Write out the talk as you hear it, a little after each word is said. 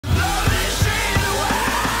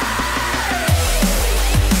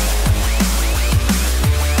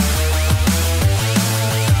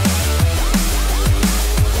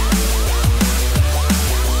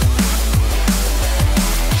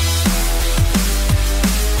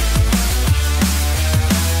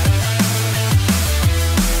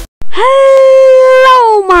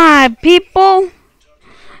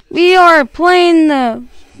We are playing a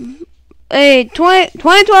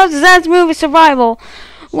 2012 disaster movie survival,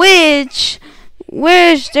 which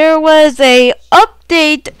there was a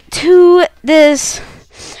update to this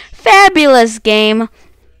fabulous game.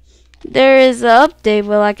 There is an update.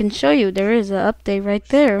 Well, I can show you. There is an update right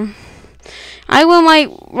there. I will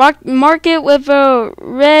mark it with a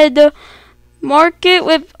red. Mark it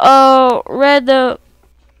with red,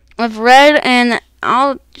 and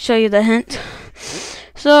I'll show you the hint.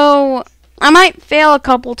 So I might fail a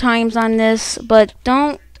couple times on this, but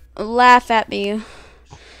don't laugh at me.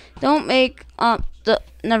 Don't make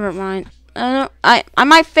never mind. I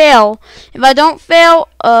might fail. If I don't fail,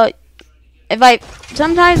 so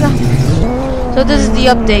this is the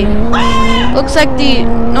update. Looks like the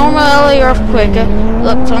normal LA earthquake.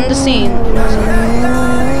 Look from the scene.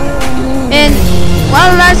 And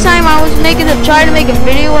last time I was trying to make a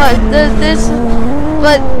video of this,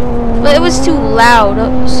 but it was too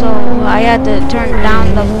loud, so I had to turn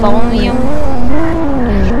down the volume.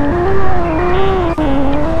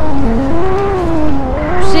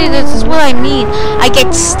 See, this is what I mean. I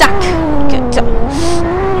get stuck.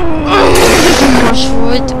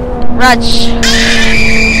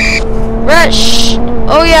 Rush.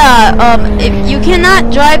 Oh yeah. If you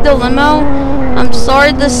cannot drive the limo, I'm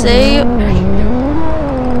sorry to say,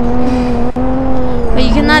 but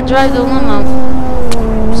you cannot drive the limo.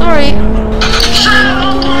 Sorry.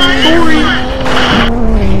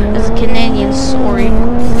 That's Canadian. Sorry.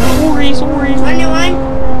 Sorry.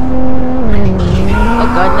 Oh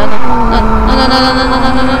God, no.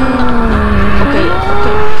 Okay.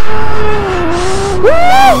 Woo!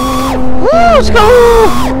 Let's go!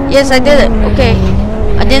 Yes, I did it. Okay.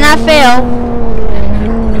 I did not fail.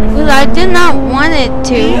 Because I did not want it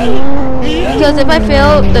to. Because if I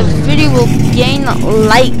fail, the video will gain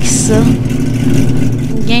likes.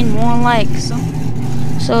 Gain more likes.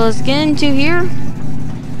 So let's get into here.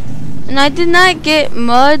 And I did not get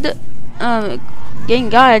mud. I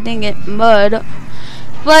didn't get mud.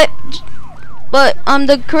 But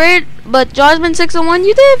joshman601,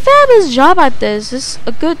 you did a fabulous job at this. This is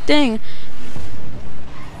a good thing.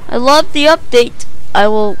 I love the update. I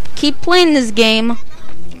will keep playing this game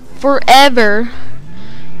forever.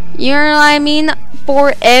 You know what I mean?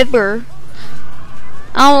 Forever.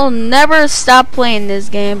 I will never stop playing this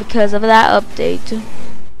game because of that update.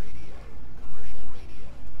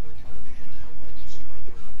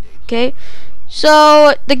 Okay.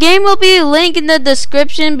 So the game will be linked in the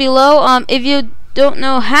description below. If you don't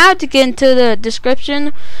know how to get into the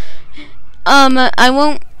description, I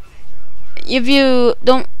won't. If you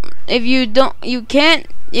don't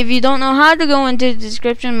know how to go into the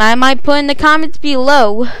description, I might put in the comments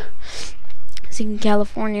below. See, in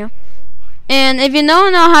California. And if you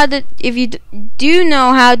don't know how to, if you do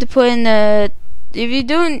know how to put in the,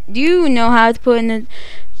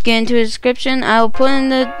 get into the description, I will put in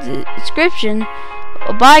the description.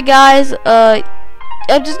 Bye guys. I'm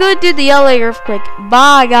just gonna do the LA earthquake.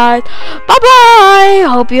 Bye guys. Bye bye.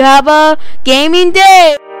 Hope you have a gaming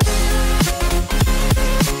day.